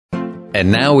And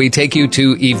now we take you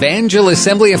to Evangel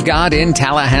Assembly of God in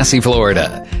Tallahassee,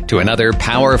 Florida, to another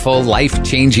powerful,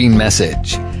 life-changing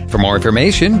message. For more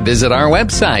information, visit our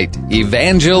website,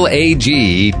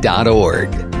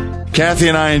 evangelag.org. Kathy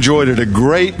and I enjoyed a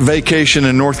great vacation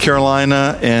in North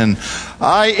Carolina, and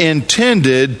I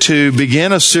intended to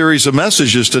begin a series of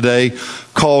messages today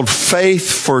called Faith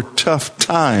for Tough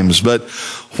Times. But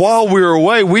while we were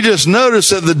away, we just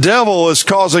noticed that the devil is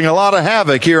causing a lot of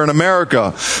havoc here in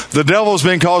America. The devil's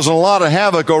been causing a lot of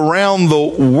havoc around the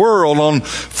world. On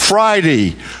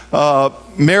Friday,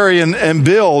 Mary and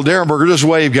Bill Derenberger, just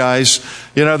wave, guys.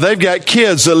 You know, they've got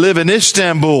kids that live in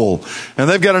Istanbul, and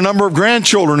they've got a number of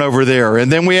grandchildren over there.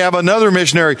 And then we have another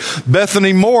missionary,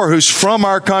 Bethany Moore, who's from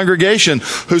our congregation,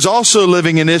 who's also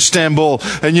living in Istanbul.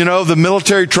 And you know, the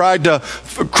military tried to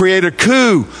create a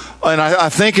coup. And I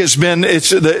think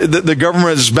the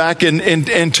government is back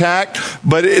intact,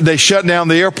 but they shut down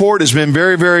the airport. It's been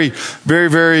very, very,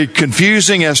 very, very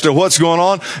confusing as to what's going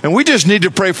on. And we just need to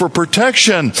pray for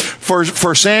protection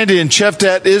for Sandy and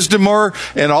Cheftat Isdemir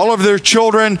and all of their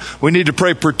children. We need to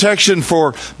pray protection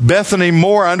for Bethany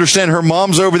Moore. I understand her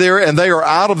mom's over there and they are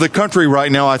out of the country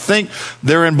right now. I think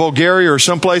they're in Bulgaria or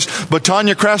someplace. But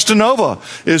Tanya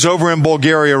Krastanova is over in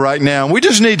Bulgaria right now. And we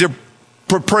just need to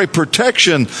pray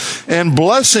protection and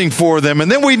blessing for them. And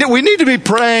then we need to be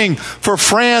praying for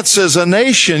France as a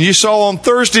nation. You saw on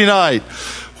Thursday night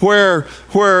where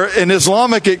an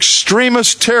Islamic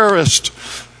extremist terrorist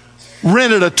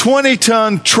rented a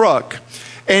 20-ton truck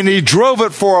and he drove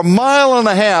it for 1.5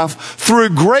 miles through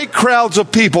great crowds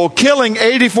of people, killing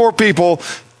 84 people,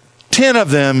 10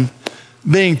 of them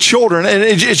being children. And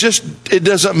it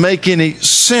doesn't make any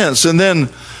sense. And then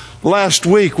last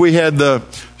week we had the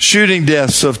shooting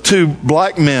deaths of 2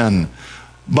 black men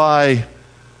by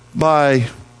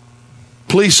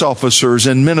police officers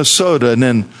in Minnesota and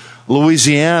in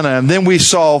Louisiana. And then we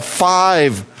saw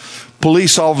 5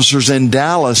 police officers in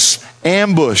Dallas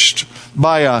ambushed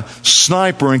by a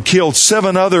sniper and killed.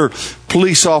 7 other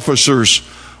police officers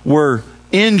were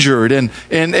injured, and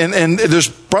there's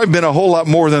probably been a whole lot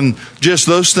more than just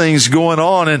those things going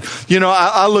on. And you know,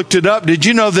 I looked it up. Did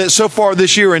you know that so far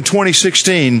this year in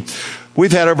 2016,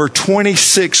 we've had over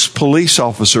 26 police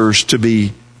officers to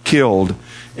be killed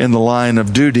in the line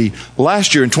of duty?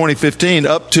 Last year in 2015,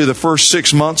 up to the first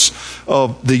 6 months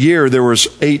of the year, there was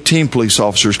 18 police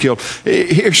officers killed.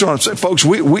 Here's what I'm saying, folks.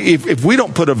 If we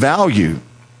don't put a value,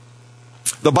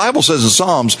 the Bible says in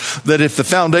Psalms that if the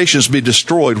foundations be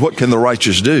destroyed, what can the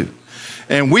righteous do?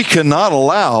 And we cannot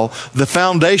allow the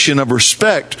foundation of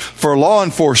respect for law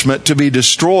enforcement to be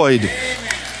destroyed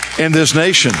in this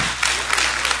nation.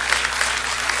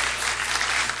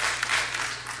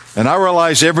 And I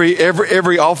realize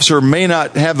every officer may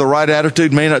not have the right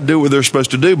attitude, may not do what they're supposed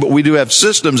to do, but we do have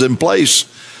systems in place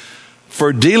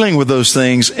for dealing with those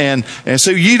things. And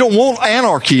so you don't want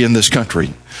anarchy in this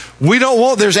country.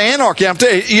 There's anarchy. I'm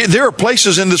telling you, there are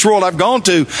places in this world I've gone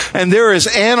to and there is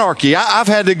anarchy. I've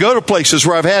had to go to places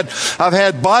where I've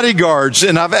had bodyguards,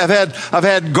 and I've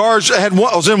had guards. I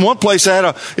was in one place in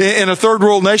a third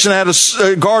world nation. I had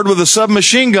a guard with a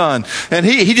submachine gun, and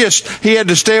he had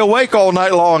to stay awake all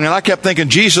night long. And I kept thinking,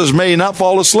 Jesus, may he not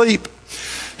fall asleep.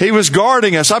 He was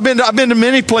guarding us. I've been to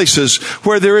many places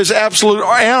where there is absolute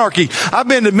anarchy. I've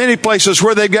been to many places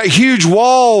where they've got huge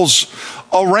walls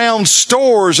around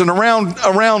stores and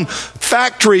around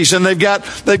factories, and they've got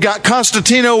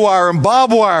Constantino wire and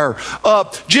barbed wire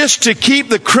up just to keep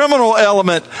the criminal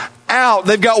element out.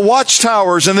 They've got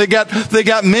watchtowers, and they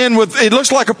got men with, it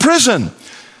looks like a prison,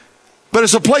 but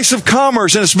it's a place of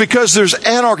commerce, and it's because there's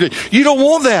anarchy. You don't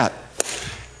want that.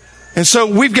 And so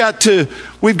we've got to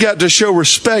show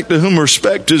respect to whom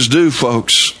respect is due,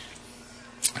 folks.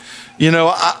 You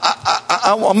know,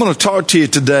 I'm going to talk to you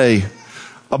today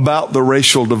about the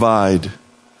racial divide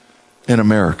in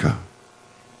America.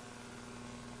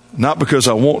 Not because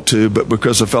I want to, but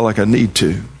because I felt like I need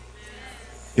to.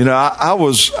 You know, I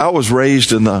was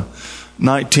raised in the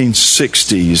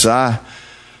 1960s. I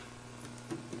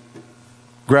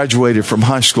graduated from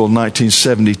high school in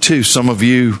 1972. Some of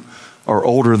you are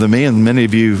older than me, and many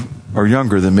of you are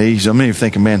younger than me. So many of you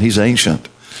thinking, man, he's ancient.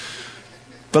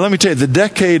 But let me tell you, the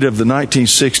decade of the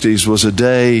 1960s was a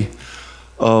day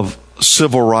of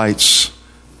civil rights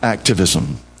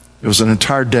activism. It was an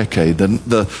entire decade.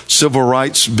 The Civil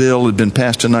Rights Bill had been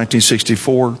passed in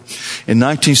 1964. In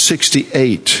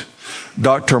 1968,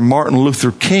 Dr. Martin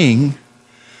Luther King,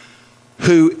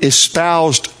 who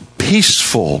espoused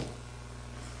peaceful,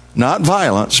 not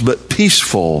violence, but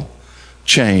peaceful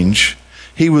change,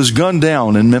 he was gunned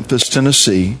down in Memphis,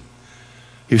 Tennessee.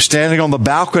 He was standing on the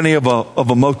balcony of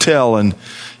a motel, and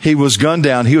he was gunned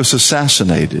down. He was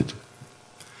assassinated.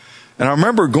 And I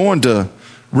remember going to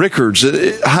Rickards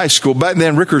high school. Back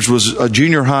then, Rickards was a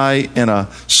junior high and a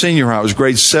senior high. It was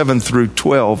grades 7 through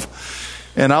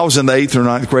 12. And I was in the 8th or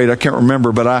 9th grade. I can't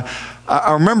remember. But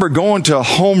I remember going to a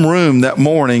homeroom that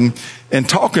morning and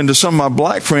talking to some of my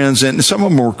black friends. And some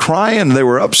of them were crying. They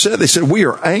were upset. They said, we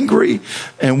are angry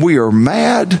and we are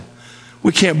mad.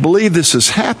 We can't believe this has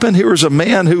happened. Here was a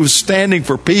man who was standing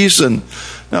for peace, and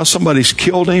now somebody's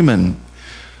killed him. And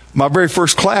my very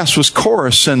first class was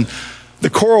chorus, and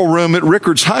the choral room at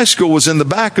Rickards High School was in the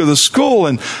back of the school.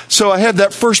 And so I had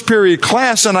that first period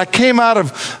class, and I came out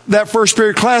of that first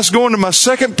period class going to my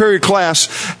second period class,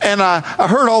 and I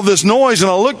heard all this noise, and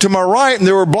I looked to my right, and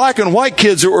there were black and white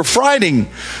kids that were fighting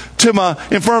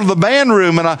in front of the band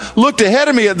room. And I looked ahead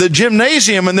of me at the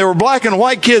gymnasium, and there were black and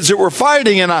white kids that were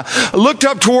fighting. And I looked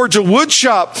up towards a wood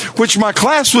shop, which my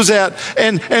class was at,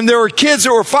 and there were kids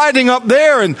that were fighting up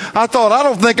there. And I thought, I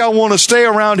don't think I want to stay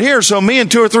around here. So me and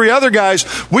 2 or 3 other guys,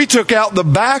 we took out the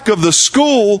back of the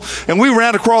school, and we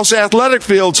ran across athletic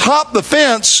fields, hopped the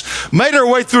fence, made our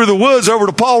way through the woods over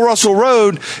to Paul Russell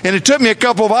Road. And it took me a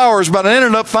couple of hours, but I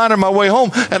ended up finding my way home.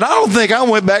 And I don't think I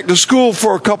went back to school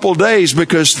for a couple of days,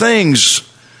 because things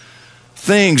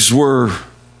were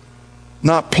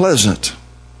not pleasant.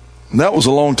 And that was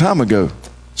a long time ago.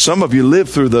 Some of you lived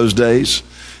through those days.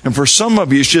 And for some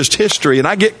of you, it's just history. And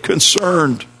I get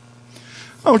concerned.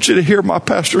 I want you to hear my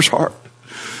pastor's heart.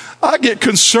 I get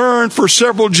concerned for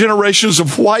several generations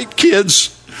of white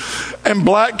kids and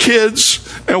black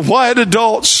kids and white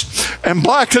adults and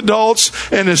black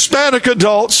adults and Hispanic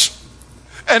adults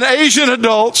and Asian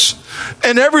adults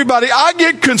and everybody. I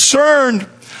get concerned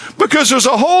because there's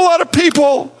a whole lot of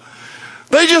people,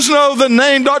 they just know the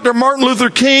name Dr. Martin Luther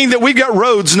King, that we got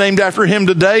roads named after him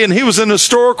today, and he was an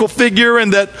historical figure,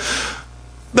 and that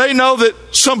they know that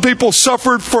some people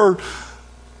suffered for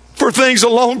things a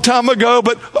long time ago,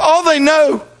 but all they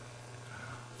know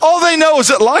is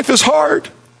that life is hard,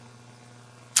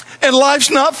 and life's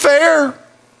not fair,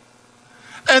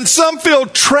 and some feel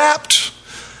trapped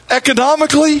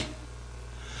economically.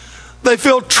 They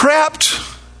feel trapped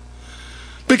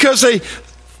because they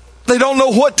don't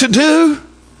know what to do,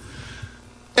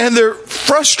 and they're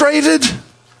frustrated.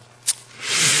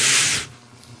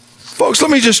 Folks,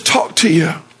 let me just talk to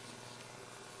you.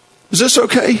 Is this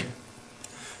okay?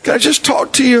 Can I just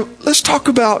talk to you? Let's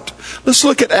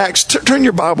look at Acts. Turn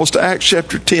your Bibles to Acts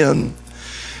chapter 10.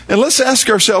 And let's ask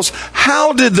ourselves,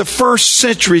 how did the first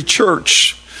century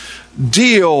church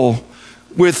deal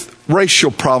with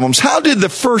racial problems? How did the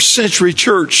first century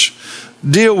church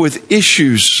deal with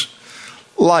issues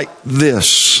like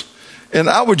this? And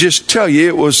I would just tell you,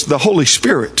 it was the Holy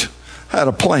Spirit had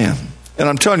a plan. And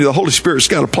I'm telling you, the Holy Spirit's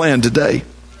got a plan today.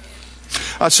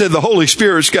 I said the Holy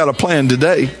Spirit's got a plan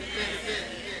today.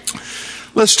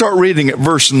 Let's start reading at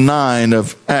verse 9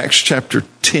 of Acts chapter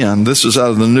 10. This is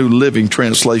out of the New Living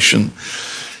Translation.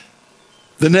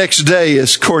 The next day,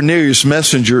 as Cornelius'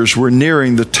 messengers were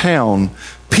nearing the town,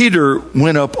 Peter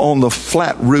went up on the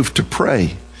flat roof to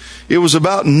pray. It was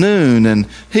about noon, and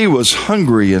he was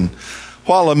hungry, and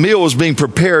while a meal was being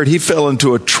prepared, he fell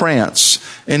into a trance,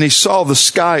 and he saw the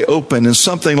sky open, and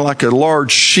something like a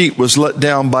large sheet was let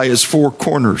down by its 4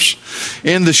 corners.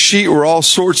 In the sheet were all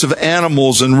sorts of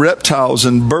animals and reptiles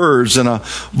and birds, and a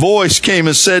voice came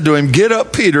and said to him, "Get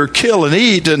up, Peter, kill and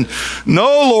eat." And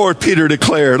 "No, Lord," Peter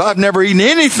declared, "I've never eaten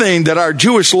anything that our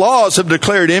Jewish laws have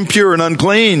declared impure and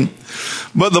unclean."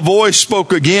 But the voice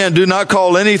spoke again, "Do not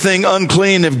call anything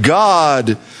unclean if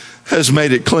God has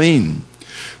made it clean."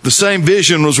 The same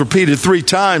vision was repeated 3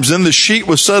 times. Then the sheet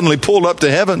was suddenly pulled up to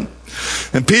heaven.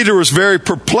 And Peter was very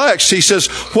perplexed. He says,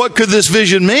 "What could this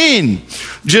vision mean?"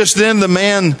 Just then the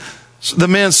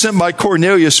man sent by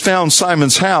Cornelius found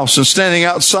Simon's house, and standing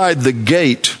outside the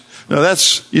gate. Now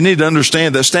you need to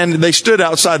understand that they stood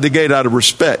outside the gate out of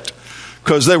respect,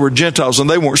 because they were Gentiles and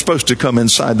they weren't supposed to come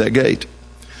inside that gate.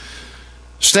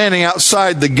 Standing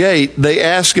outside the gate, they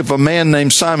asked if a man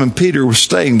named Simon Peter was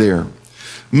staying there.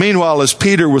 Meanwhile, as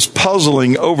Peter was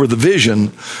puzzling over the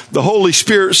vision, the Holy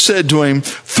Spirit said to him,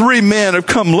 3 men have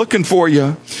come looking for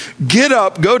you. Get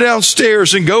up, go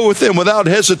downstairs, and go with them without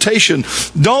hesitation.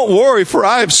 Don't worry, for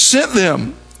I have sent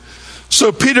them."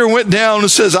 So Peter went down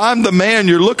and says, "I'm the man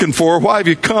you're looking for. Why have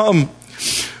you come?"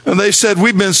 And they said,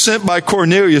 "We've been sent by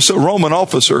Cornelius, a Roman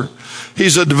officer.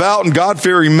 He's a devout and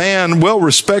God-fearing man, well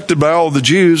respected by all the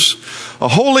Jews. A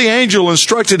holy angel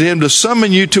instructed him to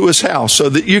summon you to his house so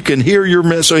that he can hear your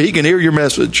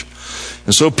message.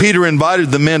 And so Peter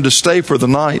invited the men to stay for the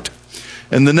night.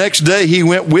 And the next day he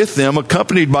went with them,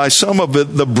 accompanied by some of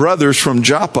the brothers from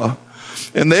Joppa.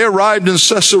 And they arrived in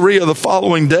Caesarea the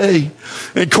following day.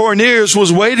 And Cornelius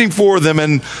was waiting for them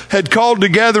and had called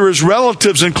together his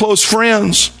relatives and close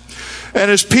friends. And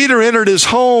as Peter entered his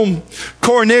home,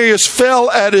 Cornelius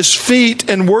fell at his feet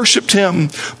and worshiped him.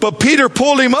 But Peter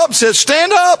pulled him up and said,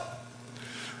 "Stand up.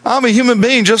 I'm a human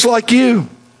being just like you."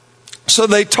 So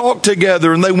they talked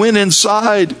together and they went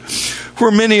inside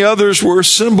where many others were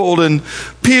assembled. And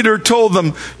Peter told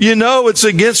them, "You know, it's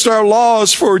against our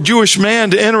laws for a Jewish man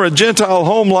to enter a Gentile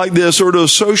home like this or to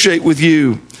associate with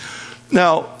you."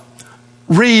 Now,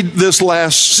 read this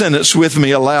last sentence with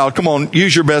me aloud. Come on,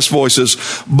 use your best voices.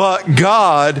 "But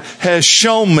God has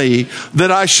shown me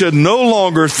that I should no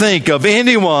longer think of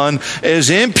anyone as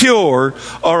impure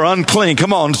or unclean."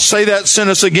 Come on, say that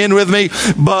sentence again with me.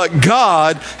 "But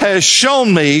God has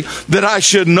shown me that I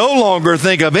should no longer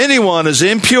think of anyone as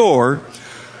impure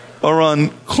or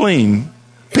unclean."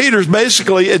 Peter's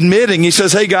basically admitting, he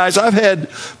says, "Hey guys, I've had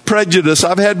prejudice.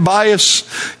 I've had bias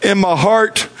in my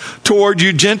heart toward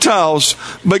you Gentiles.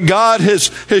 But God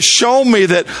has shown me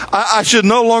that I should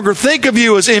no longer think of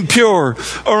you as impure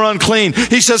or unclean."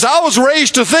 He says, "I was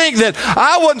raised to think that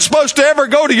I wasn't supposed to ever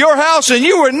go to your house and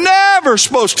you were never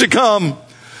supposed to come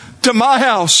to my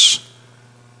house.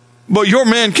 But your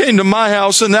man came to my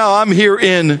house and now I'm here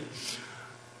in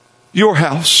your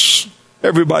house."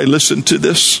 Everybody listen to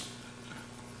this.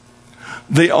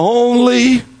 The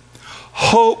only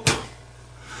hope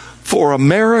for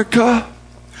America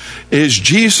is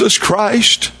Jesus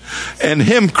Christ and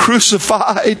Him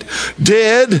crucified,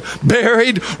 dead,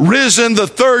 buried, risen the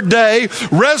third day,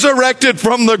 resurrected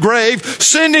from the grave,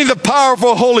 sending the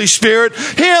powerful Holy Spirit,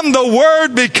 Him, the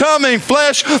Word, becoming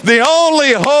flesh. The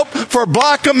only hope for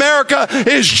Black America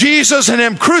is Jesus and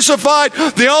Him crucified.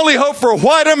 The only hope for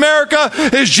white America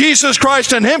is Jesus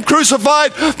Christ and Him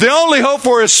crucified. The only hope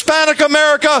for Hispanic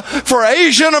America, for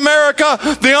Asian America,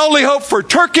 the only hope for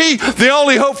Turkey, the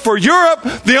only hope for Europe,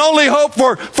 the only hope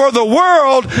for the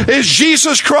world is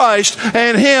Jesus Christ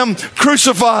and Him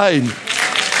crucified.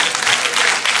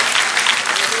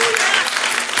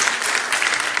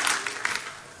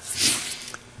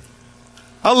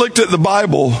 I looked at the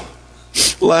Bible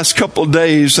the last couple of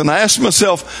days and I asked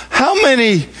myself, how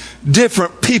many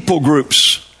different people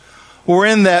groups were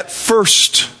in that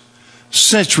first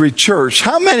century church?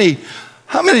 How many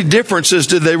differences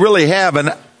did they really have,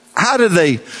 and how did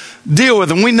they deal with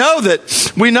them? We know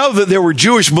that there were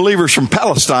Jewish believers from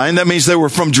Palestine. That means they were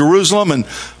from Jerusalem and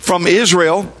from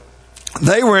Israel.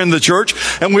 They were in the church.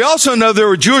 And we also know there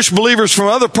were Jewish believers from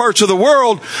other parts of the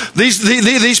world.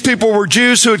 These people were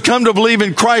Jews who had come to believe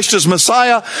in Christ as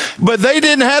Messiah, but they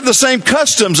didn't have the same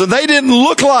customs and they didn't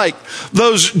look like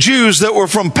those Jews that were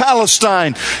from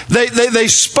Palestine. They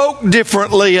spoke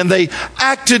differently and they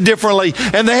acted differently,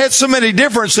 and they had so many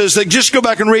differences that just go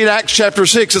back and read Acts chapter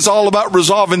 6. It's all about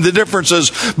resolving the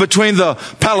differences between the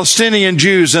Palestinian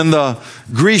Jews and the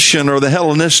Grecian or the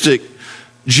Hellenistic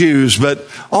Jews. But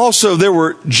also there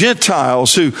were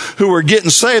Gentiles who were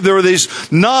getting saved. There were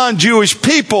these non-Jewish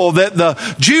people that the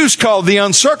Jews called the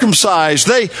uncircumcised.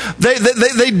 They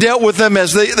dealt with them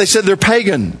as they said they're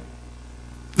pagan.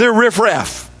 They're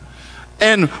riffraff.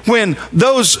 And when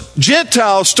those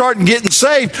Gentiles started getting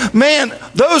saved, man,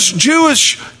 those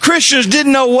Jewish Christians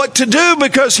didn't know what to do,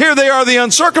 because here they are, the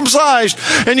uncircumcised.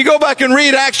 And you go back and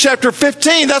read Acts chapter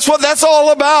 15. That's what that's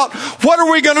all about. What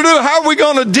are we going to do? How are we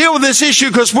going to deal with this issue?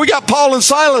 Because we got Paul and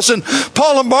Silas, and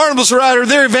Paul and Barnabas are out here.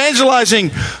 They're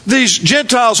evangelizing these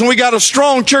Gentiles. And we got a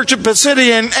strong church at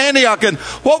Pisidia and Antioch. And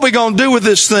what are we going to do with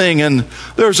this thing? And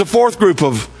there's a fourth group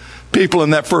of people in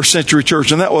that first century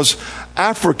church, and that was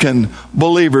African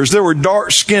believers. There were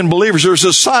dark-skinned believers. There was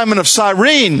a Simon of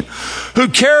Cyrene who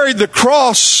carried the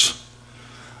cross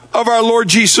of our Lord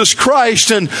Jesus Christ,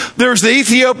 and there's the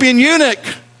Ethiopian eunuch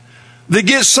that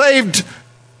gets saved.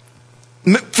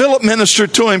 Philip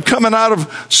ministered to him coming out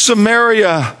of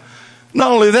Samaria.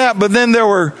 Not only that, but then there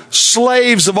were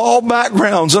slaves of all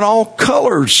backgrounds and all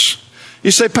colors.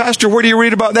 You say, Pastor, where do you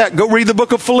read about that? Go read the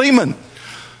book of Philemon.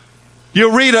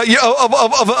 You'll read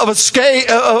of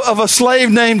a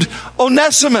slave named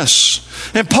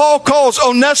Onesimus. And Paul calls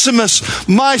Onesimus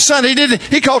my son.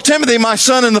 He called Timothy my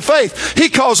son in the faith. He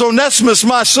calls Onesimus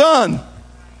my son.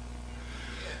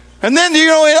 And then,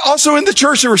 also in the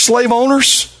church there were slave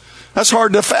owners. That's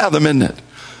hard to fathom, isn't it?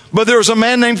 But there was a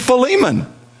man named Philemon.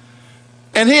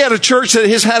 And he had a church that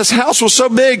his house was so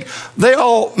big, they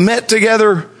all met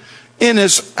together in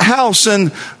his house.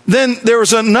 And then there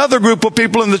was another group of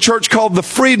people in the church called the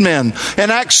freedmen.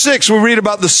 In Acts 6, we read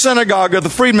about the synagogue of the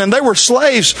freedmen. They were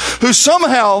slaves who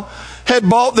somehow had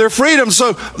bought their freedom.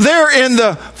 So they're in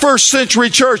the first century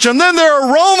church. And then there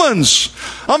are Romans.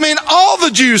 I mean, all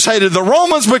the Jews hated the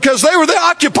Romans because they were the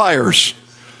occupiers.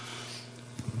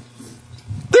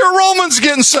 There are Romans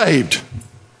getting saved.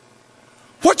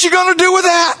 What you going to do with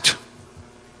that?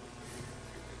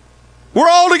 We're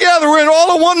all together. We're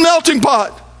all in one melting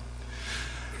pot.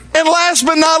 And last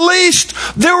but not least,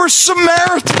 there were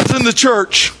Samaritans in the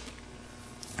church.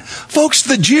 Folks,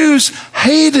 the Jews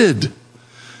hated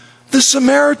the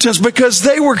Samaritans because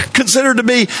they were considered to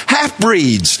be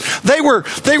half-breeds. They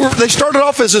started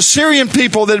off as Assyrian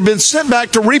people that had been sent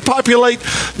back to repopulate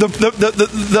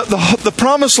the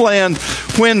promised land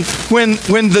when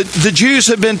the Jews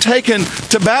had been taken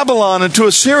to Babylon and to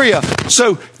Assyria.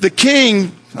 So the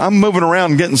king, I'm moving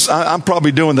around I'm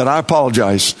probably doing that. I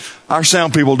apologize. Our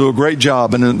sound people do a great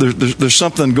job, and there's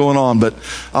something going on, but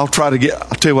I'll tell you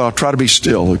what, I'll try to be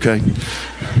still, okay?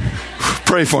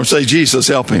 Pray for him. Say, Jesus,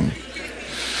 help him.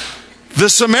 The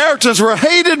Samaritans were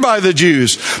hated by the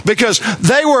Jews because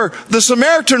the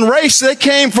Samaritan race.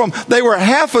 They were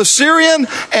half Assyrian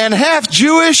and half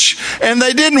Jewish, and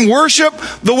they didn't worship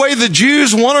the way the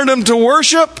Jews wanted them to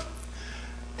worship.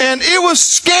 And it was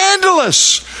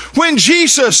scandalous when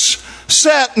Jesus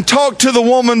sat and talked to the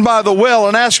woman by the well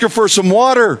and asked her for some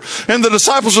water. And the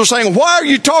disciples were saying, why are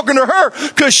you talking to her?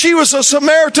 Because she was a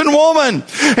Samaritan woman.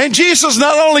 And Jesus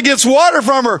not only gets water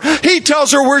from her, he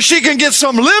tells her where she can get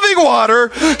some living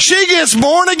water. She gets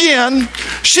born again.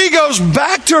 She goes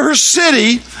back to her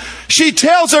city. She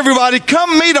tells everybody,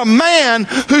 come meet a man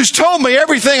who's told me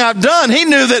everything I've done. He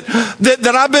knew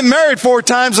that I've been married 4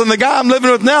 times, and the guy I'm living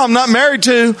with now I'm not married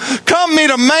to. Come meet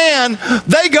a man.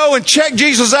 They go and check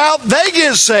Jesus out. They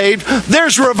get saved.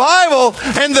 There's revival,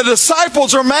 and the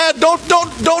disciples are mad. Don't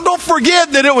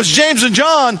forget that it was James and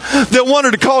John that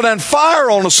wanted to call down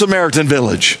fire on a Samaritan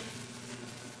village.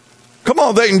 Come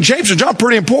on, James and John are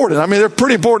pretty important. I mean, they're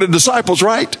pretty important disciples,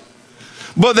 right?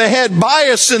 But they had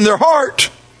bias in their heart.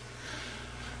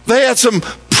 They had some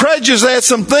prejudice. They had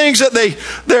some things that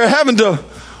they're having to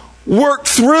work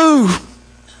through.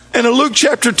 And in Luke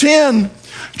chapter 10,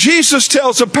 Jesus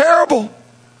tells a parable.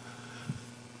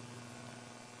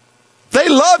 They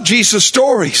love Jesus'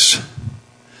 stories.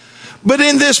 But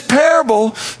in this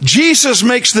parable, Jesus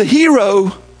makes the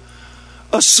hero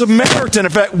a Samaritan.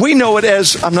 In fact, we know it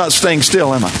as, I'm not staying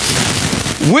still, am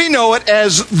I? We know it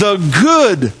as the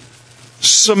Good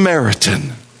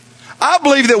Samaritan. I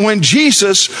believe that when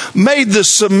Jesus made the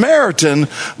Samaritan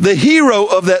the hero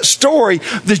of that story,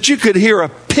 that you could hear a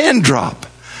pin drop.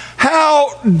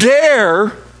 How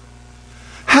dare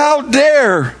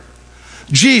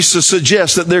Jesus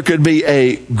suggest that there could be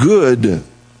a good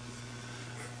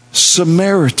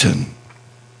Samaritan?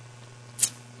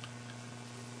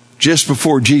 Just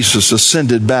before Jesus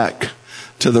ascended back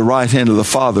to the right hand of the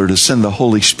Father to send the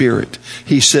Holy Spirit,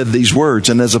 he said these words.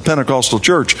 And as a Pentecostal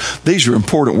church, these are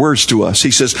important words to us. He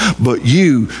says, but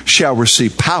you shall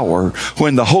receive power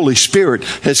when the Holy Spirit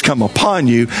has come upon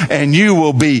you, and you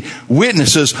will be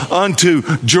witnesses unto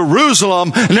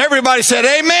Jerusalem. And everybody said,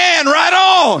 amen,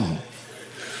 right on.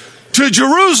 To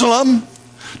Jerusalem,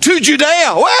 to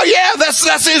Judea. Well, yeah,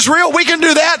 that's Israel. We can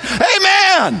do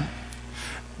that. Amen.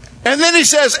 And then he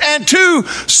says, and to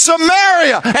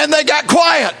Samaria. And they got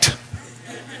quiet.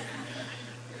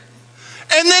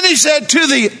 And then he said, to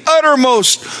the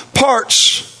uttermost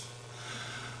parts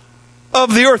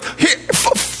of the earth. Here,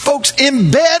 folks,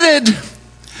 embedded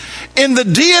in the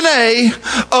DNA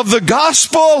of the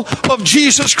gospel of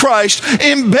Jesus Christ,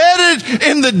 embedded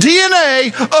in the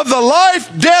DNA of the life,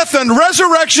 death, and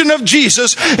resurrection of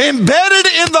Jesus, embedded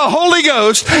in the Holy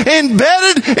Ghost,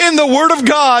 embedded in the Word of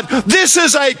God, this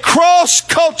is a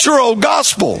cross-cultural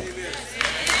gospel.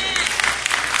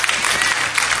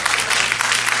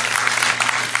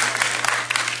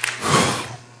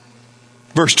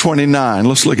 Verse 29,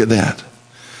 let's look at that.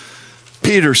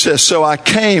 Peter says, so I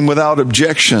came without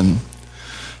objection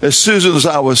as soon as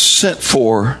I was sent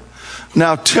for.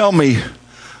 Now tell me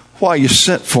why you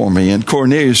sent for me. And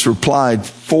Cornelius replied,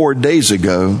 4 days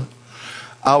ago,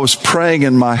 I was praying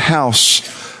in my house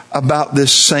about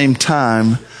this same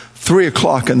time,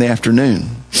 3:00 in the afternoon.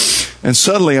 And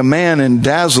suddenly a man in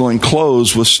dazzling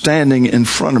clothes was standing in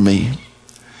front of me.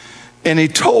 And he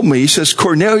told me, he says,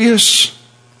 Cornelius,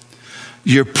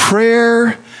 your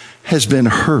prayer has been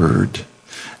heard,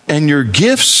 and your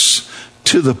gifts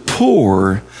to the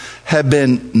poor have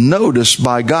been noticed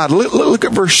by God. Look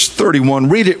at verse 31.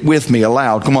 Read it with me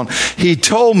aloud. Come on. He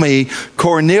told me,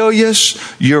 Cornelius,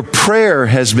 your prayer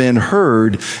has been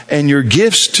heard and your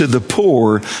gifts to the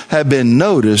poor have been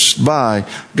noticed by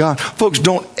God. Folks,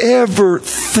 don't ever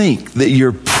think that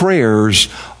your prayers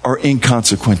are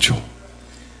inconsequential.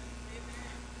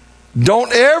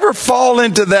 Don't ever fall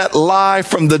into that lie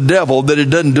from the devil that it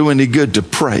doesn't do any good to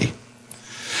pray.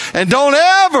 And don't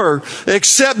ever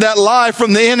accept that lie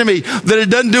from the enemy that it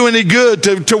doesn't do any good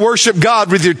to worship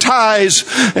God with your tithes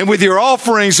and with your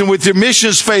offerings and with your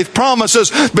missions, faith, promises,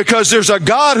 because there's a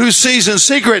God who sees in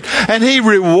secret and He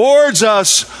rewards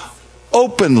us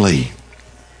openly.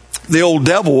 The old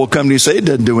devil will come to you and say, it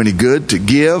doesn't do any good to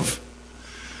give.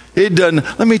 It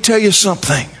doesn't. Let me tell you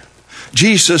something.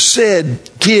 Jesus said,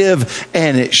 give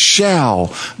and it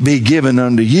shall be given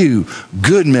unto you.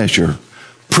 Good measure,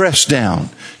 pressed down,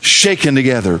 shaken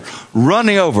together,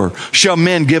 running over, shall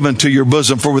men give unto your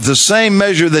bosom. For with the same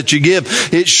measure that you give,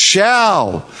 it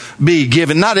shall be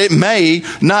given. Not it may,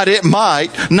 not it might,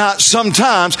 not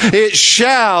sometimes. It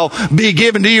shall be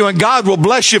given to you. And God will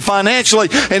bless you financially,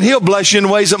 and He'll bless you in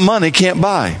ways that money can't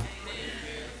buy.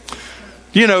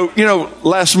 You know,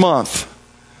 last month,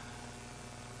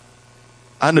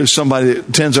 I knew somebody that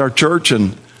attends our church,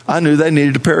 and I knew they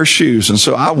needed a pair of shoes. And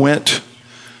so I went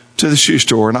to the shoe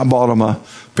store and I bought them a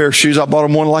pair of shoes. I bought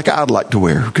them one like I'd like to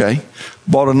wear, okay?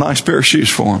 Bought a nice pair of shoes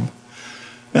for them.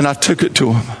 And I took it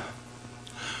to them.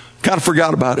 Kind of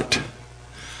forgot about it.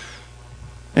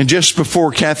 And just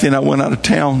before Kathy and I went out of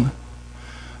town,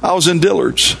 I was in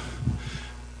Dillard's.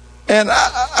 And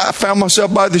I found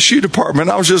myself by the shoe department.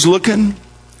 I was just looking.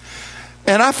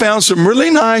 And I found some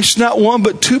really nice, not one,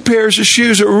 but two pairs of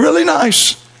shoes that were really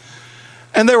nice.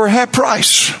 And they were half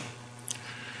price.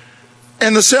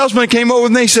 And the salesman came over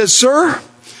and he said, sir,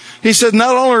 he said,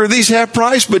 not only are these half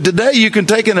price, but today you can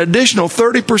take an additional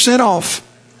 30% off.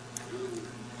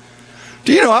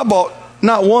 Do you know I bought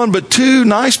not one, but two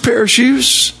nice pair of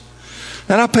shoes?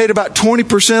 And I paid about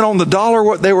 20% on the dollar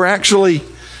what they were actually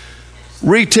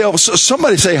retail. So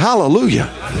somebody say hallelujah.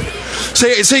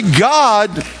 Say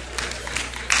God,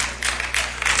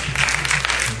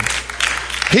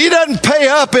 He doesn't pay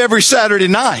up every Saturday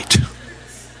night.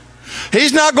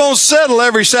 He's not going to settle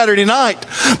every Saturday night.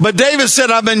 But David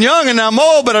said, I've been young and I'm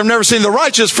old, but I've never seen the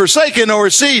righteous forsaken or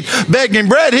his seed begging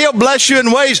bread. He'll bless you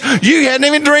in ways you hadn't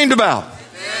even dreamed about.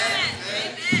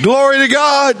 Amen. Glory to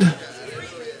God.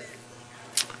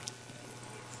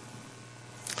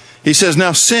 He says,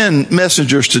 now send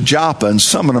messengers to Joppa and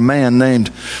summon a man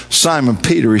named Simon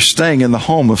Peter. He's staying in the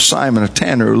home of Simon, a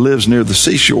tanner who lives near the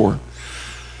seashore.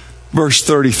 Verse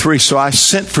 33, so I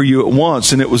sent for you at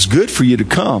once, and it was good for you to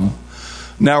come.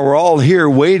 Now we're all here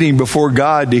waiting before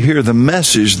God to hear the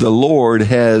message the Lord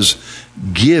has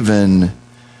given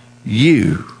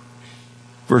you.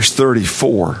 Verse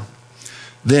 34,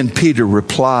 then Peter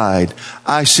replied,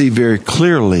 I see very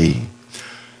clearly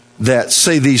that,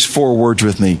 say these four words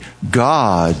with me,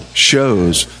 God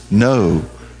shows no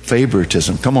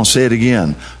favoritism. Come on, say it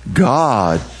again.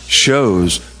 God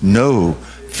shows no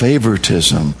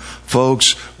favoritism.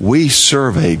 Folks, we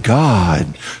serve a God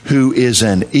who is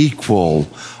an equal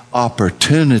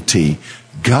opportunity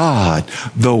God.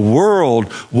 The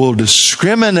world will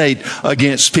discriminate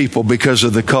against people because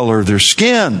of the color of their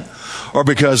skin, or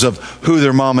because of who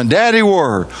their mom and daddy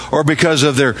were, or because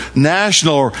of their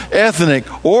national or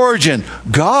ethnic origin.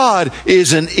 God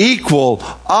is an equal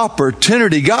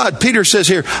opportunity God. Peter says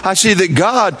here, I see that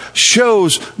God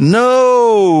shows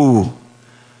no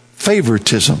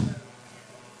favoritism.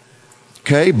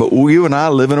 Okay, but you and I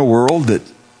live in a world that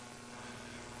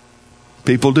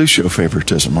people do show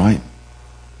favoritism, right?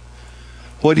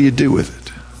 What do you do with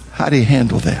it? How do you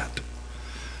handle that?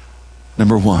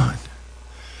 Number one,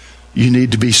 you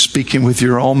need to be speaking with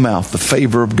your own mouth. The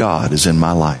favor of God is in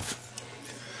my life.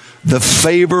 The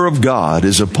favor of God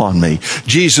is upon me.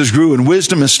 Jesus grew in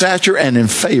wisdom and stature and in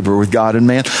favor with God and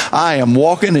man. I am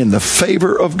walking in the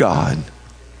favor of God.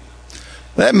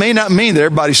 That may not mean that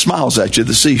everybody smiles at you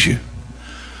that sees you.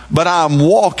 But I'm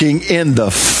walking in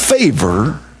the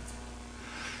favor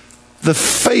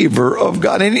of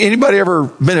God. Anybody ever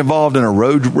been involved in a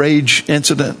road rage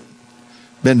incident?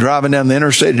 Been driving down the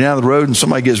interstate and down the road and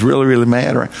somebody gets really, really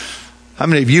mad? Or how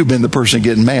many of you have been the person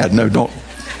getting mad? No, don't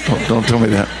tell me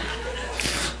that.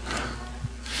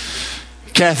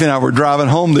 Kathy and I were driving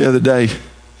home the other day,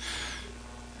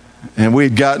 and we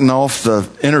had gotten off the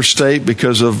interstate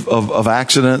because of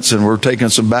accidents, and we're taking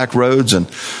some back roads, and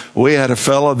we had a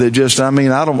fellow that just, I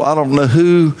don't know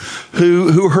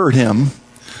who hurt him.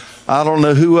 I don't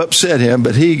know who upset him,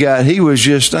 but he was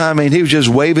just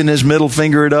waving his middle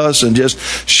finger at us and just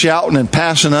shouting and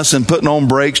passing us and putting on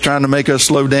brakes, trying to make us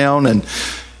slow down. And,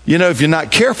 if you're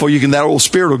not careful, that old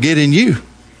spirit will get in you.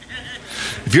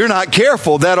 If you're not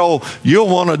careful, you'll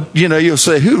want to, you'll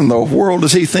say, who in the world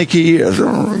does he think he is?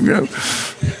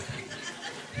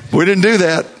 We didn't do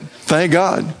that. Thank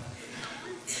God.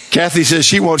 Kathy says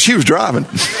she was driving.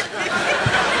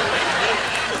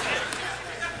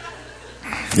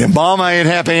 And Mama ain't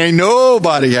happy. Ain't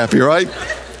nobody happy, right?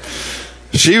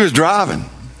 She was driving.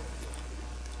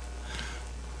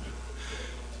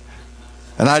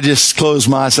 And I just closed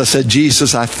my eyes. I said,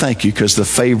 Jesus, I thank you because the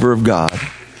favor of God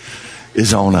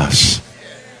is on us.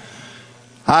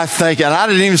 I thank you. And I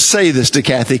didn't even say this to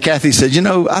Kathy. Kathy said,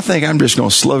 I think I'm just going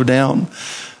to slow down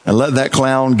and let that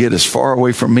clown get as far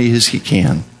away from me as he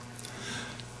can.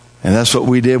 And that's what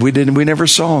we did. We never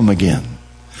saw him again.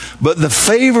 But the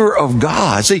favor of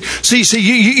God. See, we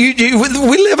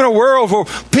live in a world where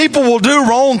people will do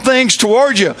wrong things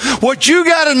toward you. What you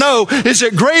got to know is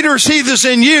that greater is he that's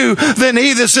in you than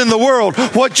he that's in the world.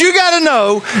 What you got to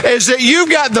know is that you've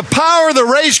got the power that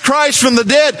raised Christ from the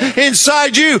dead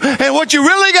inside you. And what you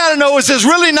really got to know is it's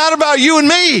really not about you and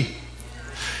me.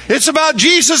 It's about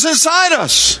Jesus inside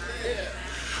us.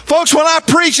 Folks, when I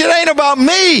preach, it ain't about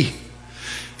me.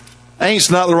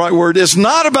 Ain't's not the right word. It's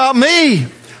not about me.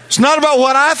 It's not about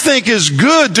what I think is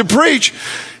good to preach.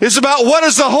 It's about what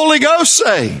does the Holy Ghost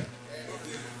say.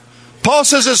 Paul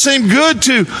says it seemed good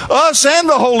to us and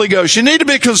the Holy Ghost. You need to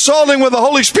be consulting with the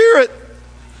Holy Spirit.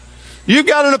 You've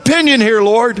got an opinion here,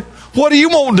 Lord. What do you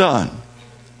want done?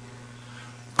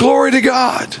 Glory to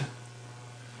God.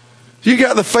 You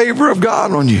got the favor of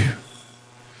God on you.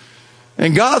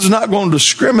 And God's not going to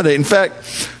discriminate. In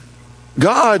fact,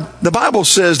 the Bible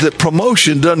says that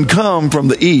promotion doesn't come from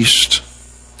the east.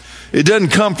 It doesn't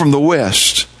come from the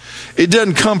west. It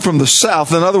doesn't come from the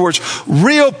south. In other words,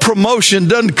 real promotion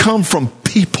doesn't come from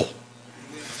people.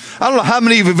 I don't know how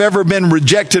many of you have ever been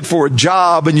rejected for a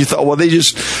job and you thought, well, they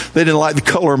didn't like the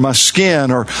color of my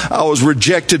skin, or I was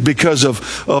rejected because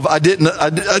of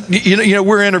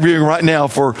we're interviewing right now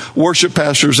for worship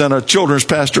pastors and a children's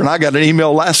pastor, and I got an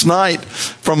email last night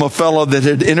from a fellow that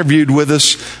had interviewed with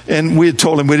us, and we had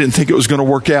told him we didn't think it was going to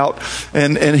work out,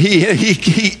 and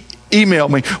he emailed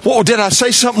me. Well, did I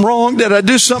say something wrong? Did I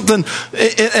do something?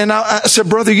 And I said,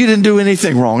 brother, you didn't do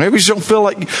anything wrong. Maybe you don't feel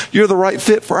like you're the right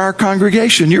fit for our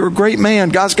congregation. You're a great man.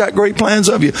 God's got great plans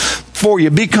for you.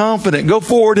 Be confident. Go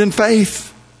forward in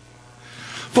faith.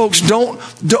 Folks, don't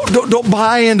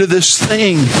buy into this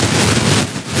thing.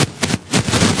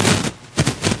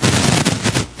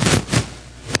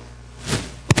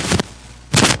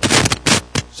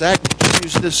 Zach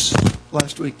used this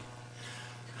last week.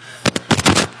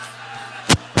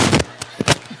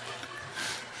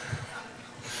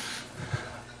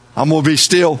 I'm going to be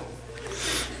still.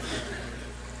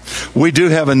 We do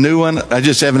have a new one. I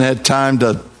just haven't had time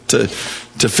to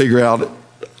figure out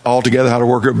altogether how to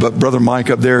work it. But Brother Mike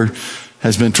up there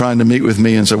has been trying to meet with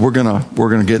me and said, we're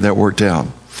gonna get that worked out.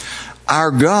 Our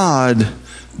God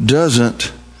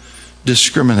doesn't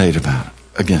discriminate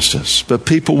against us, but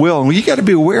people will. And you got to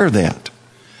be aware of that.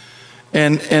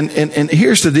 And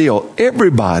here's the deal.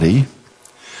 Everybody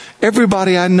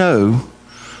I know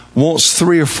wants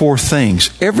 3 or 4 things.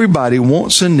 Everybody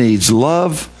wants and needs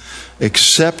love,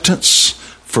 acceptance,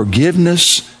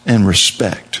 forgiveness, and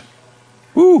respect.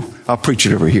 Woo! I'll preach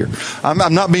it over here.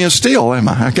 I'm not being still, am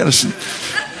I? I got to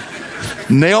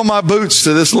nail my boots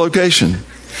to this location.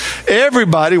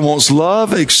 Everybody wants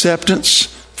love, acceptance,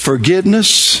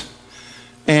 forgiveness,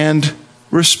 and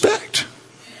respect.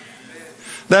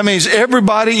 That means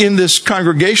everybody in this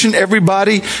congregation,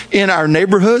 everybody in our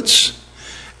neighborhoods,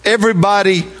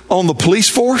 everybody on the police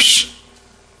force.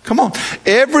 Come on.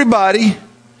 Everybody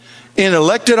in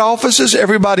elected offices,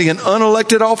 everybody in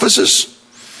unelected offices.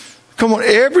 Come on.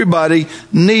 Everybody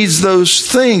needs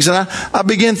those things. And I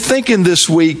began thinking this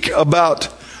week about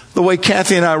the way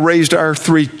Kathy and I raised our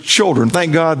 3 children.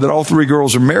 Thank God that all 3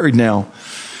 girls are married now.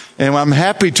 And I'm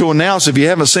happy to announce, if you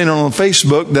haven't seen it on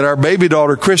Facebook, that our baby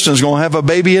daughter, Kristen, is going to have a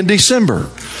baby in December.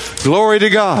 Glory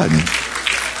to God.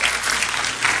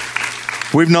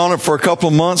 We've known it for a couple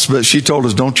of months, but she told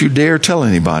us, don't you dare tell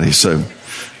anybody. So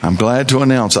I'm glad to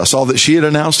announce. I saw that she had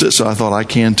announced it, so I thought I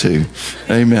can too.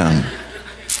 Amen.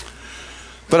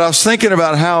 But I was thinking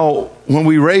about how when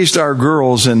we raised our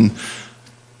girls and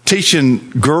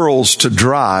teaching girls to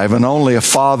drive, and only a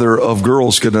father of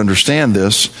girls could understand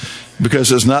this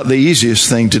because it's not the easiest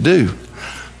thing to do.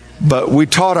 But we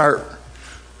taught our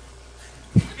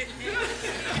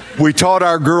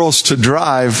girls to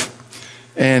drive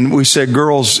And we said,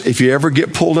 girls, if you ever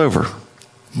get pulled over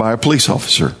by a police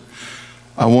officer,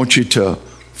 I want you to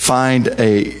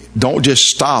don't just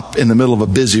stop in the middle of a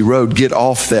busy road. Get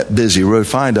off that busy road.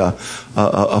 Find a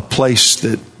place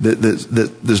that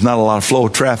there's not a lot of flow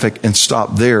of traffic and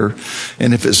stop there.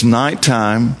 And if it's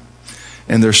nighttime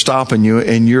and they're stopping you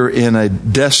and you're in a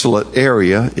desolate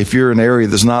area, if you're in an area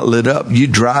that's not lit up, you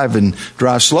drive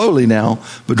slowly now,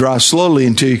 but drive slowly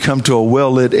until you come to a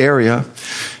well-lit area.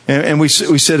 And we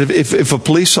said, if a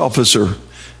police officer,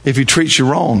 if he treats you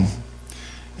wrong,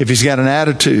 if he's got an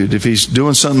attitude, if he's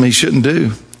doing something he shouldn't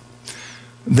do,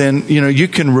 then, you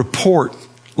can report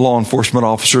law enforcement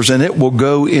officers and it will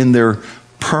go in their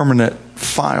permanent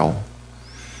file.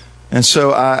 And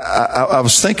so I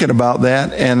was thinking about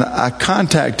that, and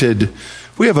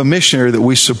we have a missionary that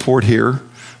we support here,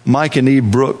 Mike and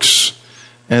Eve Brooks,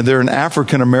 and they're an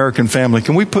African-American family.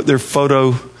 Can we put their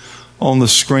photo on the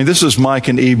screen? This is Mike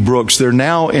and Eve Brooks. They're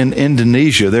now in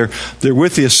Indonesia. They're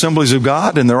with the Assemblies of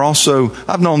God, and they're also,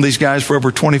 I've known these guys for over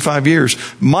 25 years.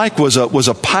 Mike was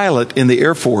a pilot in the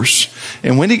Air Force,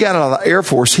 and when he got out of the Air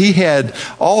Force, he had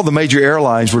all the major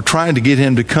airlines were trying to get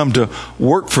him to come to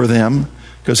work for them,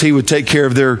 because he would take care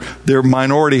of their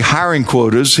minority hiring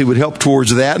quotas. He would help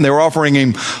towards that. And they were offering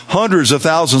him hundreds of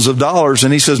thousands of dollars.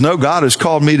 And he says, no, God has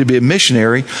called me to be a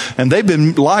missionary. And they've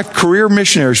been career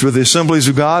missionaries with the Assemblies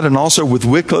of God, and also with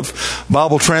Wycliffe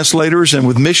Bible translators, and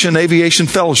with Mission Aviation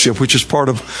Fellowship, which is part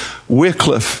of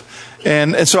Wycliffe.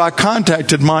 And so I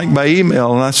contacted Mike by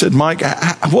email, and I said, Mike,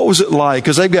 what was it like?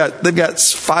 Because they've got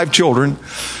 5 children,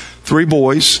 3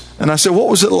 boys. And I said, what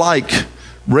was it like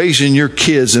raising your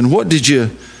kids, and what did you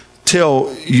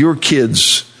tell your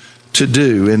kids to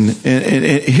do? And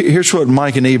here's what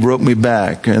Mike and Eve wrote me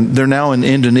back, and they're now in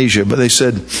Indonesia, but they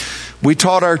said, we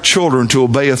taught our children to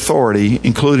obey authority,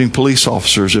 including police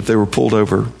officers, if they were pulled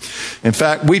over. In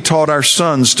fact, we taught our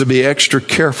sons to be extra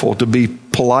careful, to be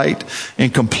polite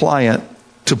and compliant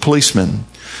to policemen.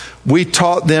 We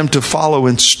taught them to follow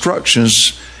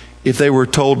instructions if they were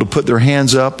told to put their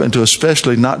hands up, and to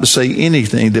especially not to say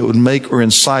anything that would make or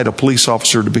incite a police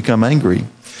officer to become angry.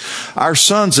 Our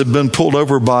sons have been pulled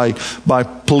over by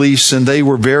police, and they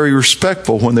were very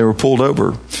respectful when they were pulled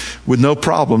over with no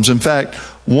problems. In fact,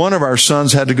 one of our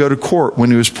sons had to go to court when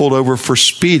he was pulled over for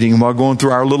speeding while going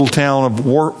through our little town of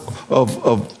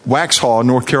Waxhaw,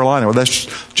 North Carolina. Well, that's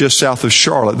just south of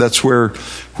Charlotte. That's where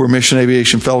Mission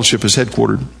Aviation Fellowship is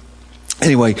headquartered.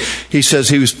 Anyway, he says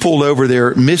he was pulled over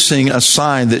there missing a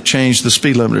sign that changed the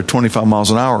speed limit to 25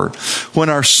 miles an hour. When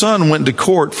our son went to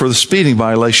court for the speeding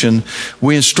violation,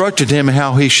 we instructed him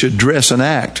how he should dress and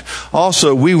act.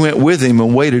 Also, we went with him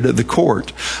and waited at the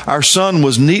court. Our son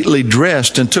was neatly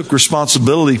dressed and took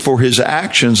responsibility for his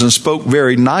actions and spoke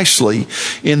very nicely.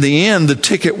 In the end, the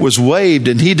ticket was waived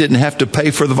and he didn't have to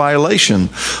pay for the violation.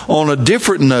 On a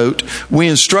different note, we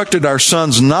instructed our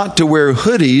sons not to wear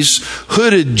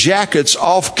hooded jackets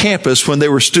off campus when they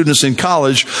were students in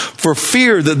college, for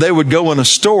fear that they would go in a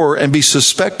store and be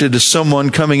suspected as someone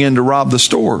coming in to rob the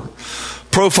store.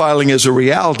 Profiling is a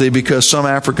reality because some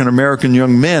African American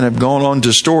young men have gone on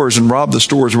to stores and robbed the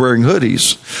stores wearing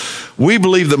hoodies. We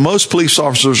believe that most police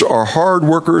officers are hard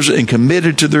workers and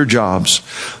committed to their jobs.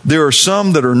 There are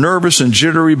some that are nervous and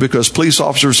jittery because police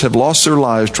officers have lost their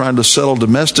lives trying to settle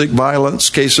domestic violence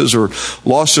cases, or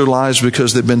lost their lives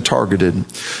because they've been targeted.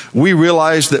 We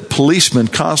realize that policemen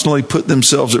constantly put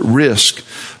themselves at risk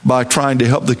by trying to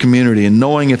help the community and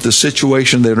knowing if the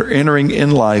situation they're entering in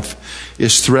life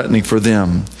is threatening for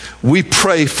them. We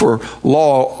pray for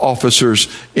law officers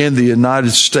in the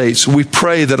United States. We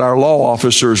pray that our law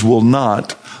officers will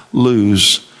not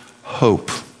lose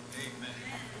hope.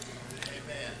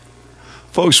 Amen.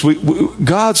 Folks,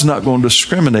 God's not going to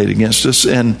discriminate against us,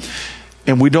 and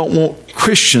we don't want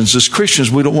as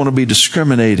Christians, we don't want to be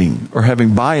discriminating or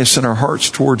having bias in our hearts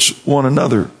towards one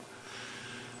another.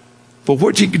 But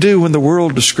what do you do when the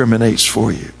world discriminates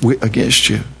against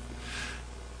you?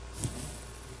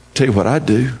 Tell you what I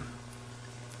do.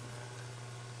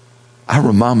 I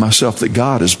remind myself that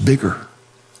God is bigger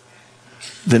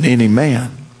than any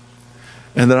man,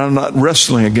 and that I'm not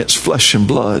wrestling against flesh and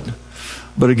blood,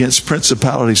 but against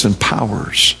principalities and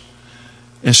powers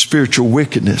and spiritual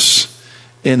wickedness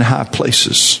in high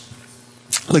places.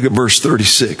 Look at verse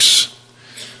 36.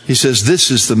 He says, this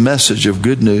is the message of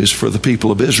good news for the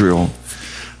people of Israel,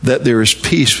 that there is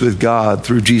peace with God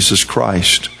through Jesus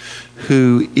Christ,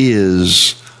 who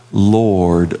is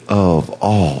Lord of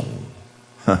all.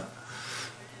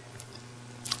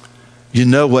 You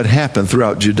know what happened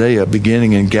throughout Judea,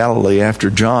 beginning in Galilee after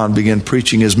John began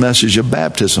preaching his message of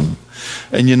baptism.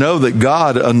 And you know that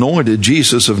God anointed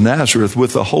Jesus of Nazareth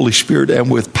with the Holy Spirit and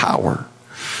with power.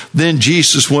 Then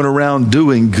Jesus went around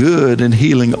doing good and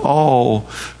healing all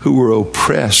who were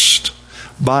oppressed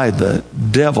by the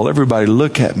devil. Everybody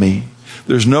look at me.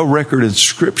 There's no record in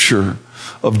Scripture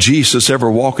of Jesus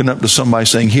ever walking up to somebody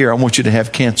saying, here, I want you to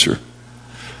have cancer.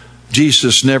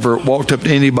 Jesus never walked up to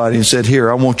anybody and said,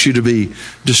 here, I want you to be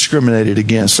discriminated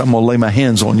against. I'm going to lay my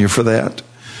hands on you for that.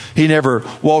 He never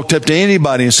walked up to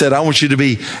anybody and said, I want you to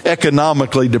be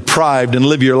economically deprived and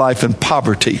live your life in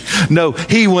poverty. No,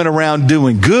 he went around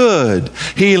doing good,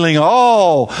 healing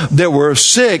all that were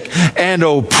sick and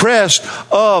oppressed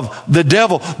of the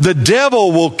devil. The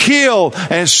devil will kill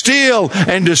and steal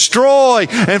and destroy.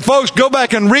 And folks, go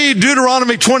back and read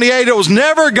Deuteronomy 28. It was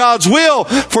never God's will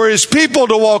for His people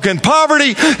to walk in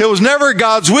poverty. It was never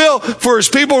God's will for His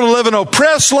people to live an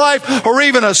oppressed life or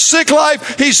even a sick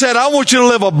life. He said, I want you to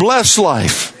live a blessed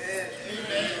life.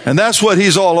 And that's what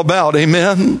He's all about.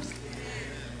 Amen.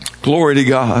 Glory to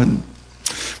God.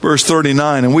 Verse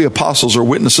 39, and we apostles are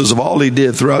witnesses of all He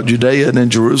did throughout Judea and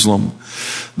in Jerusalem.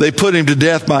 They put Him to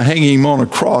death by hanging Him on a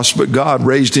cross, but God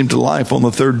raised Him to life on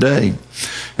the third day.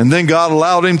 And then God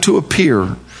allowed Him to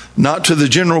appear, not to the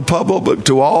general public, but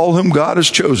to all whom God has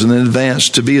chosen in advance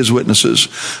to be His witnesses.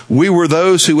 We were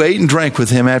those who ate and drank with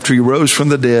Him after He rose from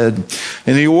the dead.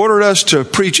 And He ordered us to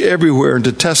preach everywhere and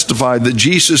to testify that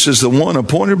Jesus is the one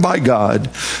appointed by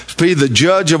God to be the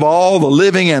judge of all the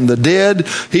living and the dead.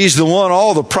 He's the one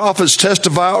all the prophets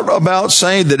testify about,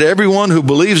 saying that everyone who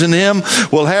believes in Him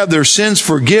will have their sins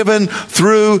forgiven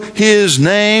through His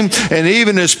name. And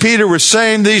even as Peter was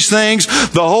saying these things,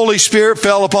 the Holy Spirit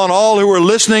fell upon all who were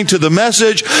listening to the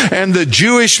message, and the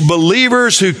Jewish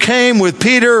believers who came with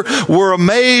Peter were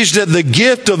amazed at the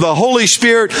gift of the Holy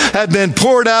Spirit had been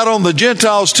poured out on the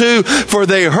Gentiles too, for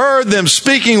they heard them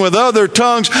speaking with other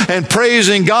tongues and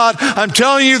praising God. I'm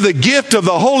telling you, the gift of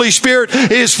the Holy Spirit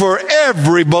is for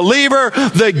every believer.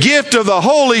 The gift of the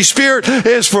Holy Spirit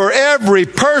is for every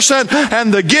person,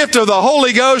 and the gift of the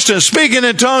Holy Ghost and speaking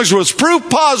in tongues was proof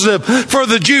positive for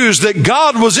the Jews that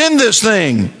God was in this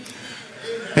thing.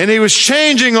 And He was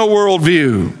changing a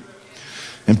worldview.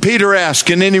 And Peter asked,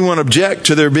 can anyone object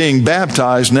to their being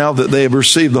baptized now that they have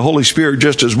received the Holy Spirit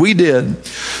just as we did?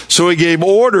 So he gave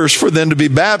orders for them to be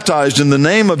baptized in the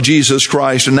name of Jesus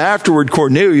Christ. And afterward,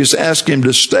 Cornelius asked him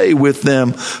to stay with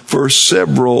them for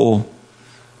several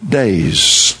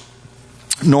days.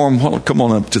 Norm, come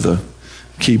on up to the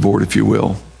keyboard, if you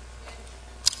will.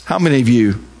 How many of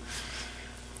you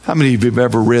have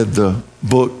ever read the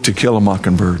book To Kill a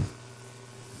Mockingbird?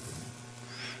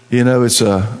 You know,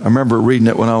 I remember reading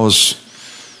it when I was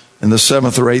in the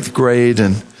 7th or 8th grade,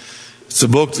 and it's a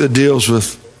book that deals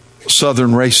with Southern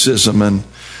racism. And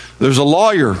there's a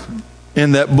lawyer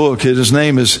in that book. His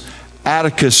name is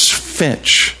Atticus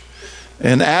Finch.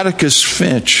 And Atticus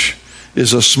Finch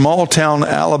is a small town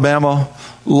Alabama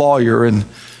lawyer. And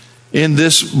in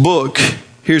this book,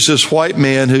 here's this white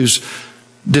man who's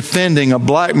defending a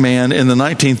black man in the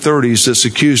 1930s that's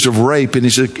accused of rape. And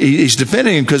he's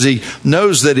defending him because he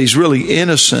knows that he's really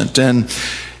innocent. And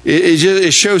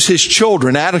it shows his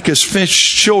children, Atticus Finch's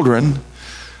children,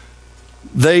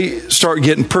 they start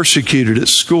getting persecuted at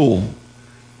school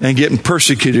and getting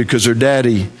persecuted because their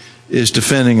daddy is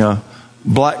defending a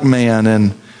black man.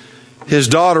 And his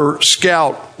daughter,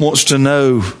 Scout, wants to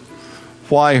know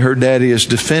why her daddy is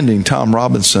defending Tom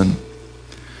Robinson.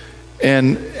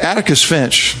 And Atticus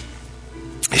Finch,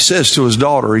 he says to his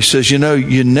daughter, he says, you know,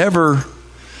 you never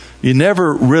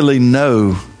really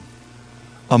know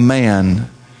a man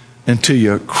until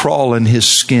you crawl in his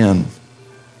skin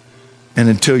and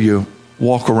until you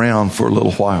walk around for a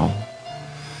little while.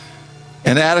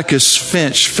 And Atticus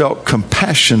Finch felt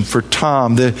compassion for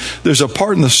Tom. There's a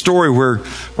part in the story where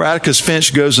Atticus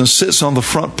Finch goes and sits on the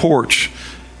front porch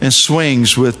and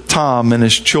swings with Tom and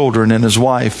his children and his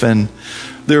wife. And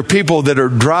there are people that are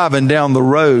driving down the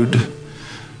road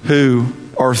who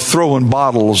are throwing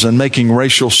bottles and making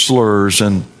racial slurs.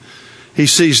 And he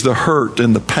sees the hurt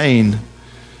and the pain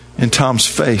in Tom's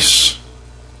face.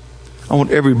 I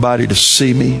want everybody to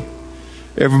see me.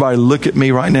 Everybody look at me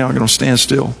right now. I'm going to stand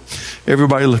still.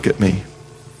 Everybody look at me.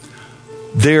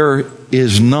 There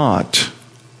is not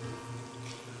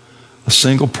a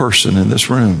single person in this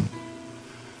room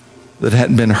that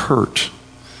hadn't been hurt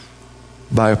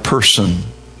by a person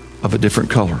of a different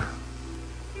color.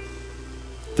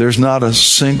 There's not a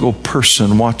single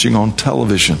person watching on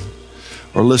television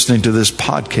or listening to this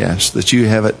podcast that you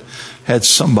haven't had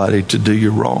somebody to do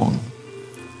you wrong.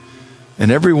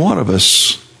 And every one of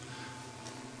us,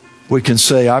 we can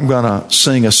say, I'm going to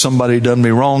sing a somebody done me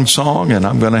wrong song, and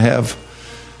I'm going to have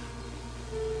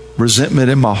resentment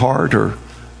in my heart, or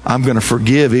I'm going to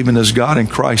forgive even as God in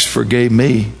Christ forgave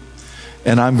me.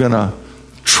 and I'm going to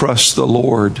trust the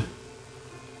Lord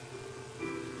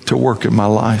to work in my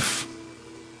life.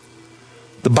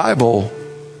 The Bible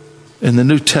in the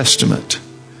New Testament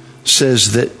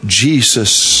says that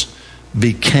Jesus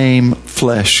became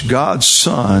flesh. God's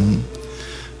Son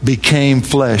became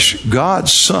flesh.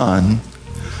 God's Son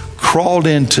crawled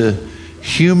into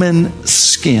human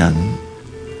skin,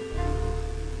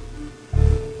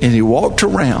 and He walked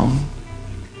around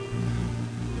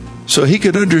so He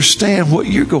could understand what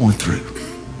you're going through,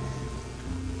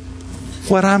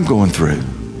 what I'm going through,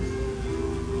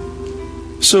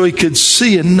 so He could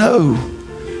see and know.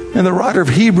 And the writer of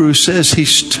Hebrews says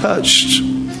He's touched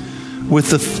with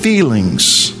the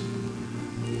feelings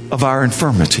of our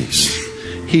infirmities.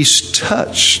 He's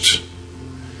touched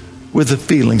with the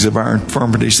feelings of our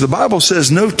infirmities. The Bible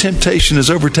says no temptation has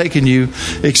overtaken you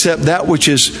except that which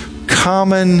is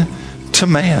common to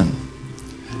man.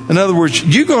 In other words,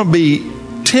 you're going to be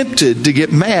tempted to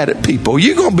get mad at people.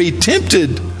 You're going to be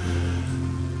tempted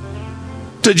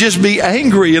to just be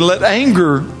angry and let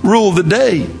anger rule the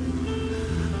day.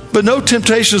 But no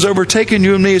temptation has overtaken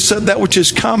you and me except that which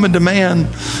is common to man.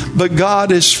 But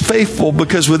God is faithful,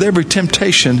 because with every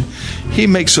temptation, He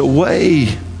makes a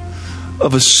way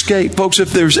of escape. Folks,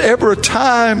 if there's ever a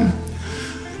time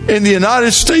in the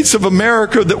United States of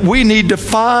America that we need to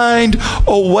find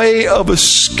a way of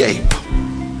escape,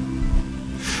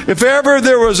 if ever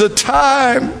there was a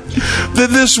time that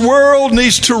this world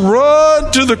needs to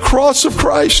run to the cross of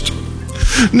Christ,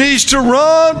 needs to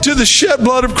run to the shed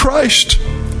blood of Christ,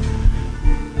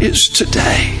 it's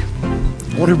today.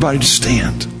 I want everybody to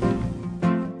stand.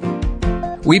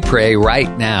 We pray right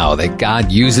now that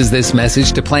God uses this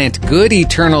message to plant good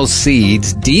eternal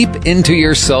seeds deep into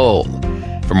your soul.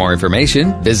 For more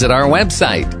information, visit our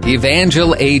website,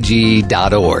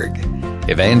 evangelag.org.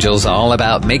 Evangel's all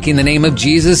about making the name of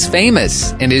Jesus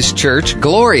famous and His church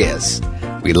glorious.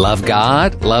 We love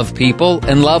God, love people,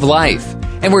 and love life.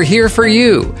 And we're here for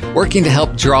you, working to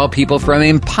help draw people from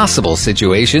impossible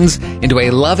situations into a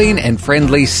loving and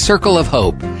friendly circle of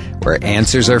hope, where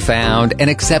answers are found and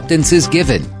acceptance is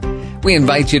given. We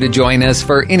invite you to join us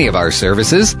for any of our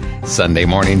services, Sunday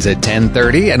mornings at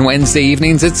 10:30 and Wednesday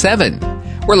evenings at 7.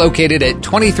 We're located at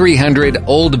 2300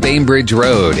 Old Bainbridge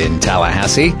Road in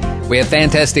Tallahassee. We have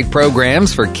fantastic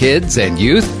programs for kids and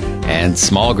youth and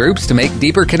small groups to make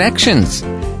deeper connections.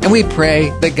 And we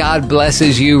pray that God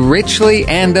blesses you richly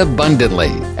and abundantly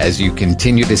as you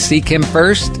continue to seek Him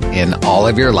first in all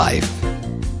of your life.